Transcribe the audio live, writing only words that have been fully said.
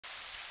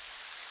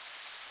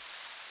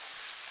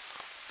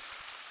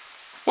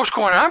What's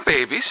going on,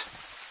 babies?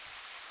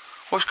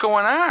 What's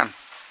going on?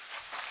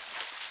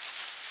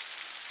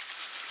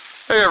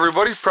 Hey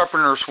everybody, Prepper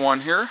Nurse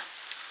 1 here.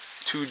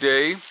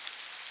 Today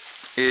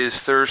is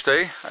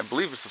Thursday. I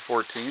believe it's the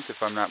 14th,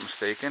 if I'm not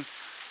mistaken.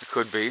 It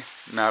could be.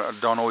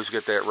 Don't always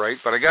get that right,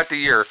 but I got the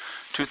year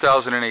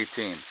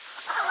 2018.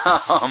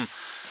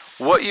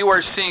 What you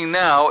are seeing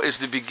now is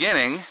the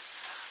beginning.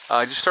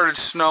 It just started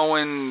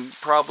snowing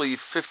probably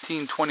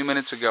 15-20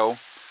 minutes ago,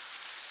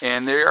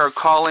 and they are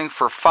calling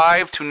for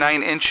 5 to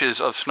 9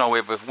 inches of snow. We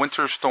have a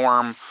winter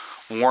storm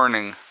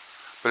warning,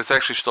 but it's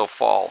actually still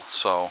fall,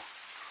 so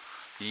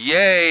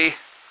yay!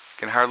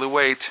 Can hardly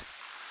wait.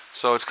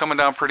 So it's coming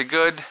down pretty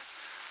good.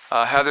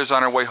 Heather's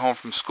on her way home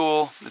from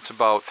school. It's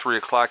about 3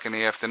 o'clock in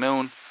the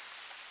afternoon,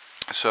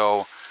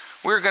 so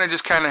we're going to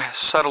just kind of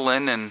settle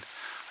in, and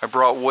I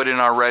brought wood in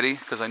already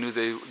because I knew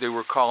they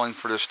were calling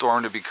for the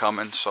storm to be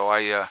coming, so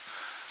I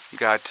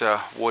got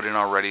wood in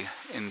already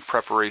in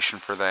preparation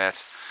for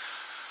that.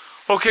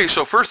 Okay,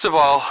 so first of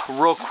all,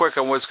 real quick,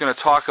 I was going to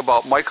talk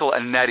about Michael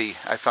Anetti.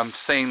 If I'm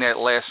saying that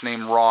last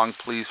name wrong,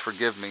 please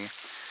forgive me.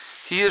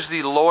 He is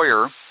the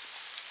lawyer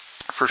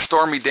for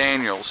Stormy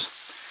Daniels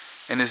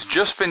and has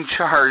just been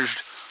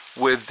charged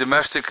with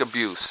domestic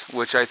abuse,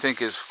 which I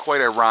think is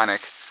quite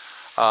ironic.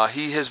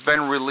 He has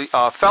been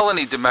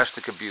felony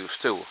domestic abuse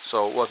too,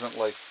 so it wasn't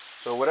like,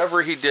 so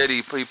whatever he did,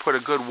 he put a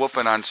good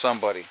whooping on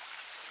somebody.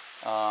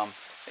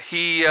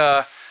 He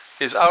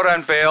is out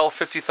on bail,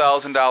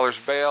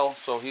 $50,000 bail,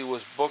 so he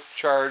was booked,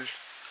 charged,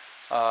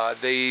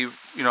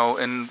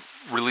 and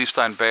released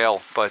on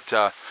bail. But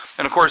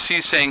and of course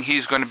he's saying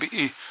he's going to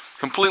be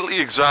completely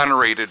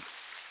exonerated,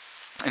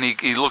 and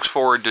he looks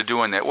forward to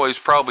doing that. Well, he's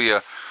probably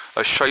a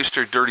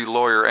shyster, dirty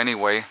lawyer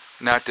anyway.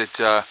 Not that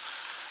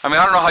I mean,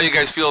 I don't know how you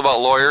guys feel about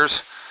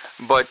lawyers,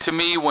 but to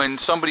me, when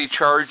somebody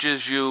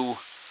charges you,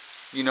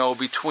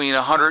 between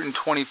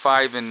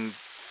 $125 and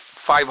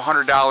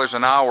 $500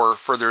 an hour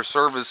for their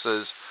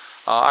services,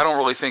 I don't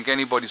really think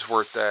anybody's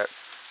worth that.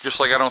 Just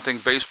like I don't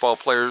think baseball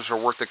players are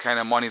worth the kind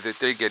of money that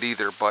they get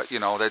either. But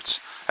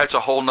that's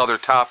a whole nother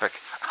topic.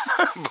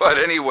 But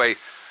anyway,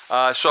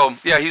 so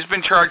yeah, he's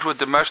been charged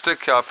with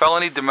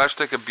felony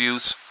domestic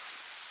abuse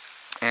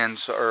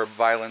or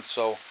violence.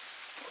 So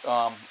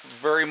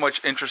very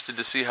much interested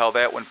to see how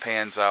that one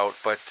pans out.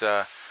 But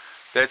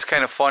that's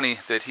kind of funny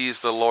that he's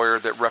the lawyer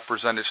that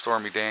represented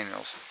Stormy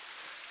Daniels.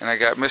 And I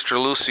got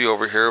Mr. Lucy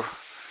over here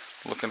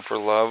looking for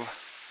love.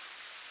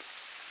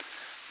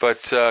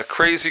 But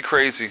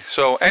crazy.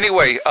 So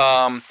anyway,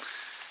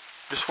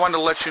 just wanted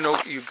to let you know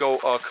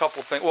a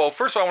couple things. Well,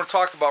 first of all, I want to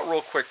talk about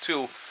real quick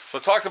too. So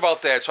talk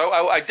about that. So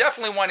I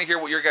definitely want to hear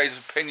what your guys'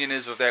 opinion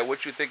is of that.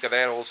 What you think of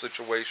that whole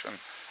situation.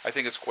 I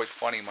think it's quite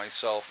funny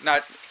myself.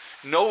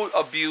 No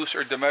abuse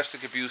or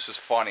domestic abuse is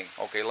funny.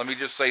 Okay, let me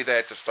just say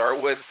that to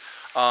start with.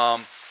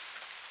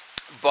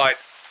 But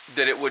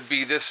that it would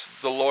be the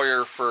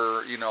lawyer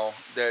for,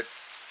 that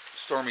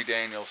Stormy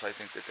Daniels, I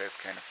think that's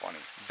kind of funny.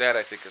 That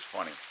I think is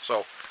funny.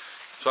 So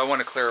I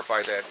want to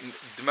clarify that.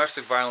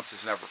 Domestic violence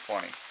is never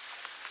funny.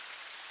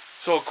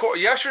 So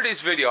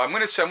yesterday's video, I'm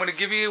going to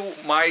give you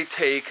my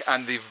take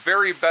on the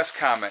very best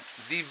comment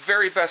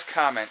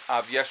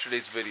of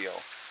yesterday's video.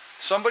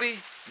 Somebody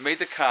made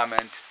the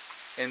comment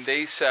and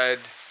they said,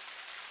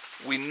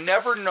 we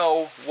never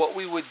know what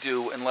we would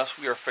do unless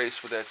we are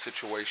faced with that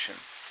situation.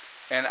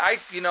 And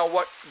you know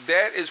what,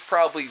 that is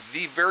probably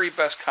the very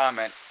best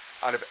comment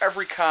out of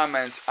every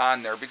comment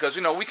on there, because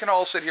we can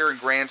all sit here and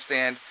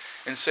grandstand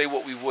and say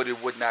what we would and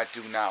would not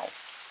do now.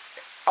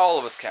 All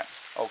of us can,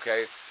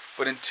 okay?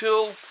 But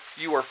until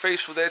you are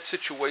faced with that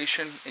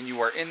situation and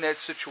you are in that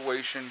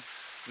situation,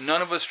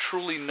 none of us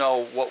truly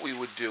know what we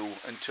would do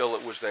until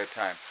it was that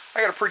time.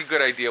 I got a pretty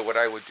good idea what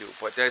I would do,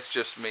 but that's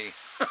just me.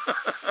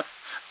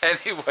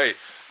 Anyway,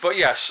 but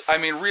yes, I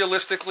mean,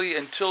 realistically,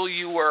 until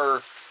you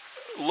are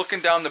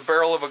looking down the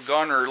barrel of a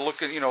gun or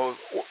looking,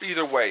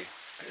 either way,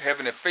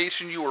 having it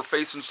facing you or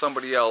facing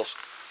somebody else,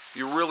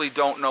 you really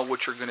don't know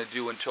what you're going to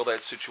do until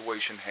that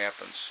situation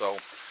happens. So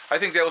I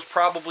think that was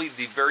probably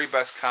the very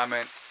best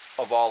comment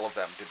of all of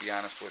them, to be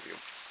honest with you.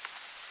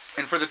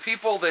 And for the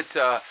people that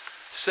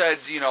said,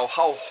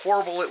 how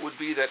horrible it would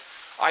be that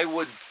I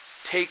would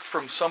take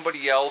from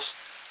somebody else,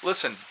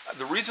 listen,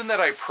 the reason that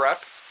I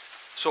prep,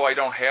 so I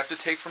don't have to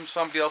take from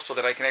somebody else, so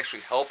that I can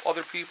actually help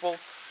other people.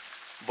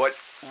 But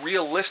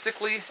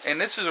realistically, and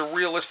this is a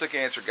realistic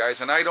answer, guys,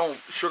 and I don't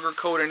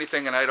sugarcoat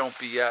anything and I don't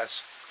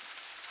BS.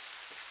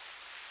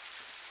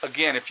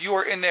 Again, if you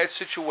are in that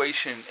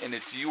situation and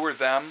it's you or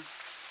them,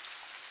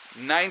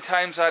 9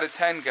 times out of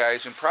 10,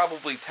 guys, and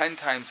probably 10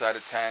 times out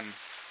of 10,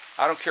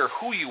 I don't care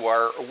who you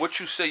are or what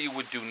you say you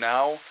would do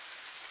now,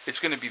 it's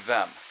going to be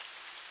them.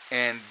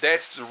 And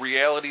that's the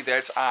reality,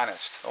 that's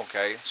honest,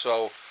 okay?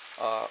 So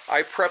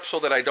I prep so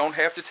that I don't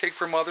have to take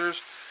from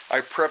others.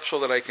 I prep so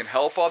that I can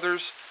help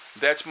others.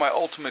 That's my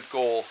ultimate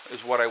goal,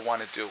 is what I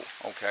want to do,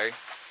 okay?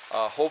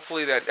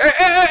 Hopefully that...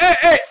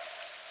 Hey!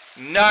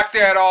 Knock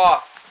that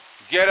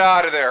off! Get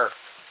out of there!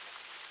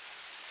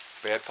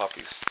 Bad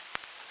puppies.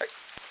 Hey,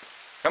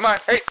 come on.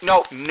 Hey,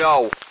 no.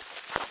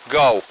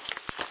 Go.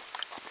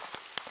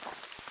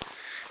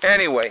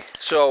 Anyway,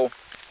 so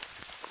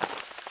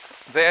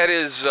that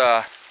is,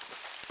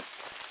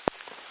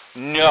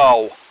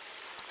 no.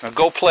 Now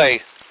go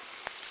play.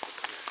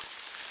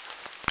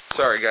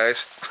 Sorry,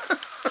 guys.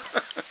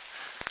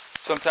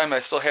 Sometimes I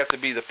still have to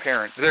be the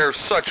parent. They're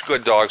such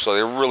good dogs, though.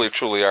 They really,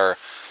 truly are.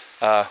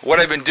 What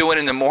I've been doing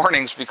in the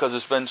mornings, because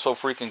it's been so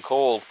freaking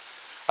cold,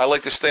 I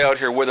like to stay out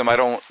here with them.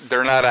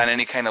 They're not on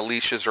any kind of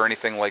leashes or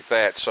anything like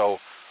that. So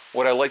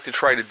what I like to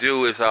try to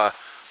do is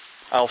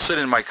I'll sit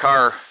in my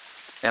car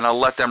and I'll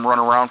let them run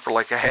around for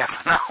like a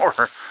half an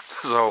hour.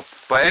 So,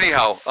 but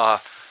anyhow,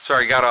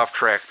 sorry, got off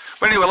track.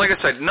 But anyway, like I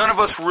said, none of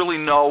us really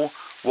know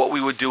what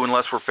we would do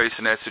unless we're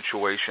facing that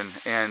situation.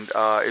 And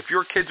if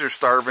your kids are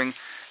starving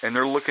and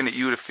they're looking at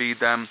you to feed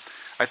them,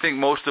 I think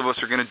most of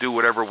us are going to do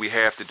whatever we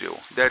have to do.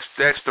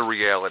 That's the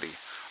reality.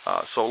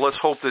 So let's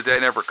hope that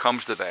that never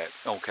comes to that,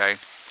 okay?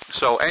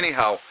 So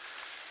anyhow,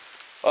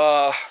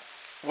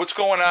 what's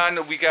going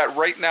on? We got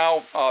right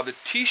now the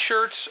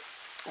t-shirts.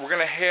 We're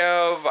going to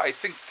have, I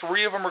think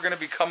 3 of them are going to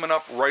be coming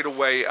up right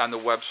away on the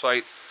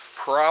website.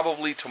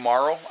 Probably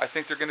tomorrow, I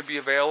think they're going to be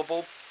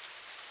available.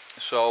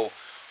 So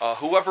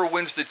whoever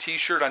wins the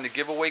t-shirt on the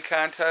giveaway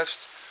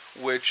contest,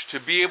 which to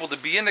be able to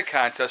be in the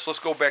contest, let's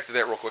go back to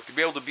that real quick. To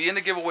be able to be in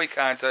the giveaway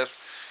contest,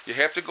 you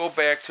have to go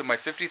back to my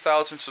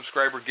 50,000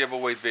 subscriber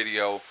giveaway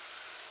video.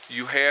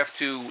 You have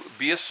to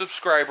be a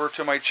subscriber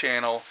to my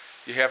channel.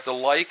 You have to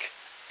like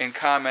and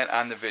comment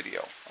on the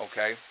video,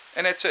 okay?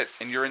 And that's it,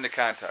 and you're in the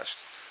contest.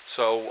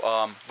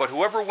 So, but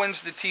whoever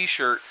wins the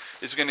t-shirt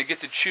is going to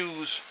get to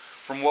choose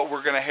from what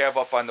we're going to have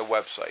up on the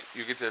website.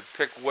 You get to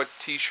pick what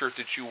t-shirt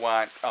that you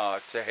want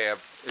to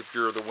have if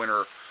you're the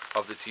winner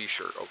of the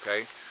t-shirt,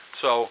 okay?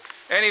 So,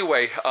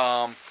 anyway,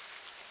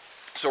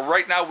 so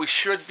right now we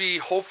should be,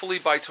 hopefully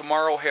by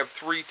tomorrow, have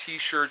 3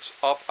 t-shirts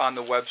up on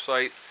the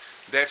website.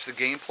 That's the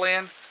game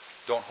plan.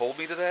 Don't hold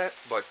me to that,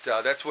 but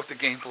that's what the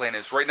game plan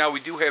is. Right now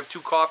we do have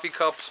 2 coffee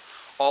cups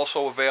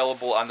also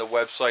available on the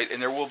website,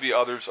 and there will be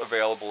others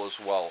available as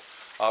well.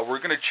 We're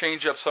going to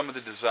change up some of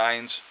the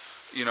designs,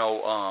 you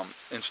know,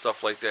 and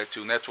stuff like that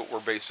too, and that's what we're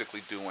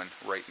basically doing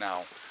right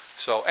now.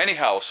 So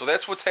anyhow, so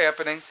that's what's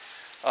happening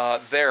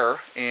there,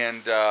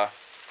 and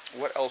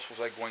what else was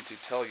I going to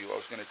tell you? I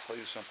was going to tell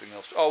you something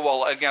else. Oh,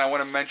 well, again, I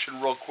want to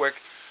mention real quick,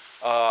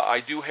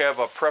 I do have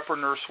a Prepper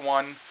Nurse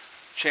 1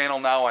 channel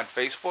now on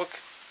Facebook,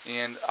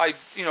 and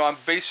I'm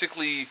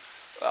basically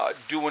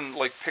doing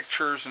like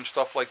pictures and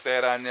stuff like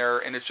that on there,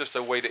 and it's just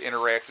a way to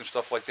interact and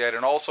stuff like that.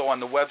 And also on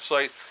the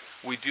website,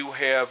 we do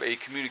have a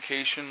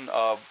communication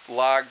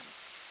blog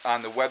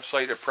on the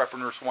website at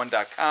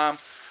preppernurse1.com,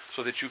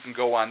 so that you can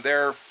go on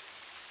there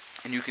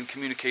and you can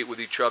communicate with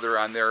each other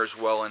on there as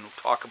well and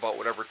talk about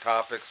whatever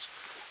topics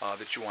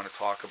that you want to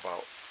talk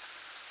about.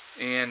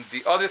 And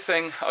the other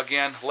thing,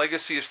 again,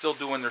 Legacy is still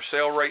doing their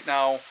sale right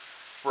now.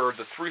 For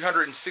the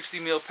 360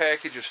 meal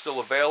package is still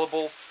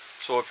available.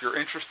 So if you're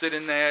interested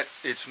in that,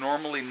 it's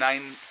normally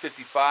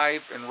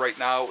 $9.55, and right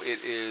now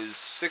it is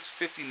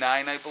 $6.59,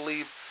 I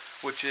believe,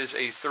 which is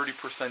a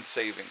 30%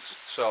 savings.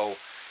 So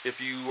if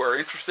you are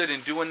interested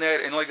in doing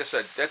that, and like I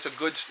said, that's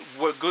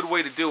a good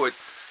way to do it.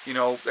 You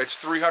know, that's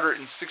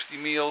 360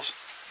 meals.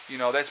 You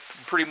know, that's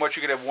pretty much,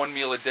 you could have 1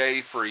 meal a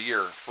day for a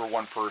year for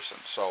one person.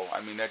 So,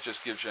 I mean, that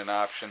just gives you an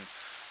option.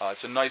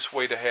 It's a nice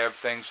way to have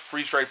things.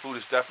 Freeze-dried food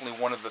is definitely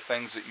one of the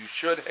things that you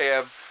should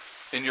have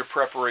in your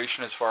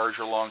preparation as far as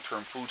your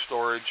long-term food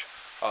storage.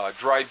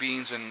 Dry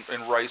beans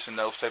and rice and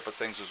those type of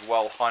things as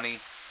well. Honey,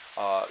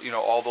 you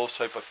know, all those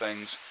type of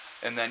things.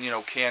 And then, you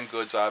know, canned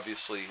goods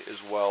obviously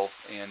as well.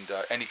 And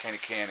any kind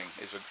of canning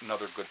is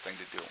another good thing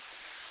to do.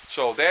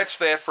 So that's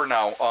that for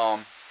now.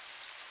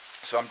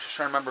 So I'm just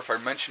trying to remember if I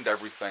mentioned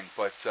everything.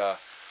 But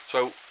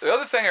so the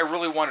other thing I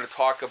really wanted to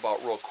talk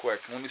about real quick.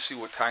 Let me see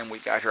what time we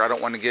got here. I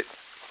don't want to get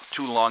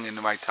too long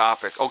into my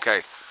topic.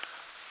 Okay.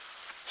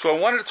 So I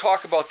wanted to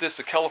talk about this,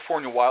 the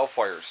California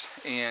wildfires,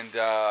 and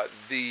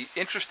the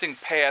interesting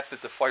path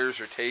that the fires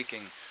are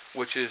taking,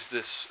 which is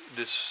this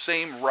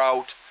same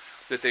route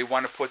that they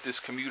want to put this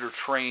commuter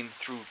train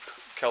through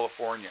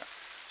California.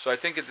 So I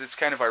think it's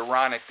kind of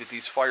ironic that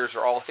these fires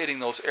are all hitting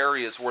those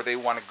areas where they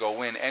want to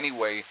go in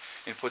anyway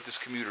and put this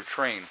commuter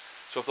train.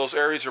 So if those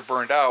areas are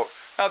burned out,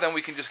 now then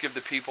we can just give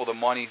the people the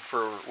money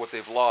for what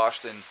they've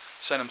lost and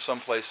send them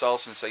someplace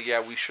else and say,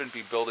 yeah, we shouldn't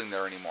be building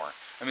there anymore.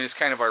 I mean, it's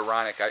kind of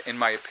ironic, in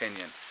my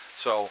opinion.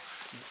 So,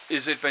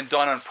 is it been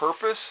done on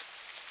purpose?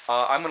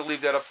 I'm going to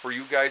leave that up for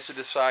you guys to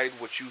decide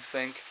what you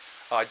think.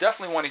 I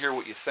definitely want to hear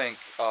what you think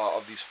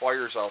of these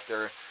fires out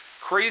there.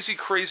 Crazy,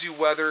 crazy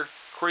weather,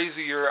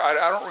 crazy year.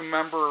 I don't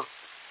remember,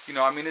 you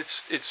know, I mean,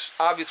 it's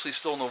obviously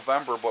still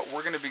November, but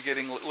we're going to be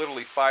getting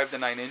literally 5 to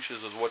 9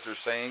 inches is what they're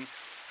saying.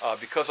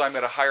 Because I'm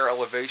at a higher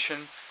elevation,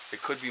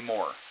 it could be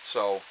more.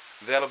 So,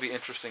 that'll be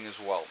interesting as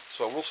well.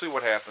 So, we'll see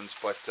what happens.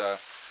 But,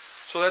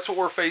 so that's what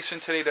we're facing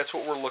today. That's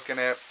what we're looking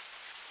at.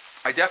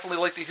 I definitely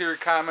like to hear your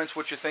comments,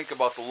 what you think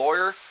about the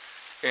lawyer,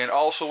 and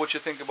also what you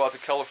think about the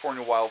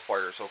California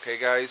wildfires, okay,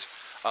 guys?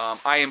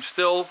 I am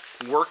still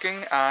working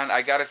on,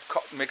 I got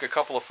to make a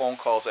couple of phone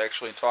calls,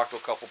 actually, and talk to a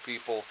couple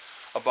people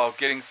about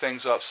getting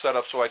things set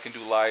up so I can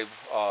do live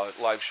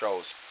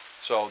shows.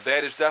 So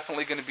that is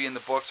definitely going to be in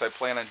the books. I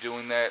plan on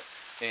doing that,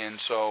 and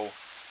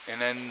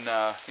then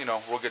you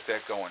know, we'll get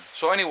that going.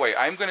 So anyway,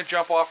 I'm going to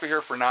jump off of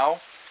here for now,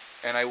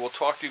 and I will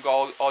talk to you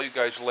all you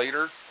guys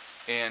later.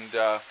 And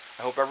I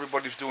hope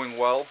everybody's doing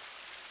well,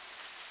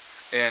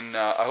 and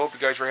I hope you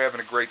guys are having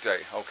a great day.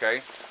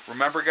 Okay.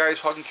 Remember, guys,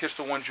 hug and kiss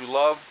the ones you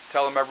love.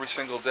 Tell them every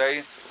single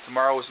day.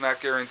 Tomorrow is not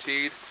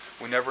guaranteed.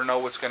 We never know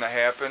what's going to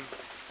happen.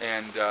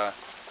 And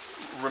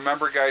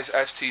remember, guys,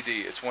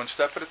 STD. It's one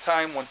step at a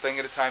time, one thing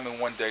at a time, and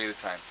one day at a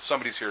time.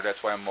 Somebody's here.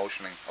 That's why I'm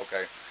motioning.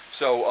 Okay.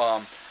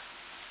 So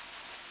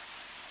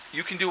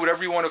you can do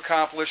whatever you want to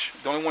accomplish.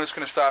 The only one that's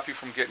going to stop you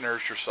from getting there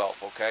is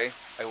yourself. Okay.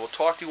 I will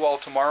talk to you all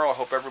tomorrow. I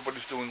hope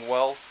everybody's doing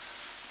well.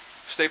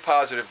 Stay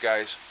positive,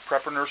 guys.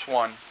 Prepper Nurse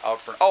 1 out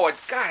for... Oh,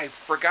 God, I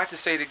forgot to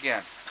say it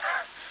again.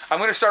 I'm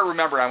going to start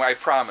remembering, I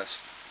promise.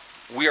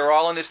 We are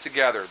all in this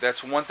together.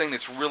 That's one thing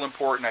that's real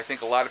important. I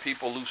think a lot of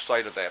people lose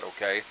sight of that,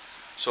 okay?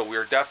 So we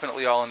are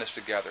definitely all in this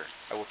together.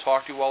 I will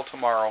talk to you all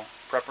tomorrow.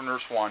 Prepper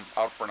Nurse 1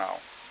 out for now.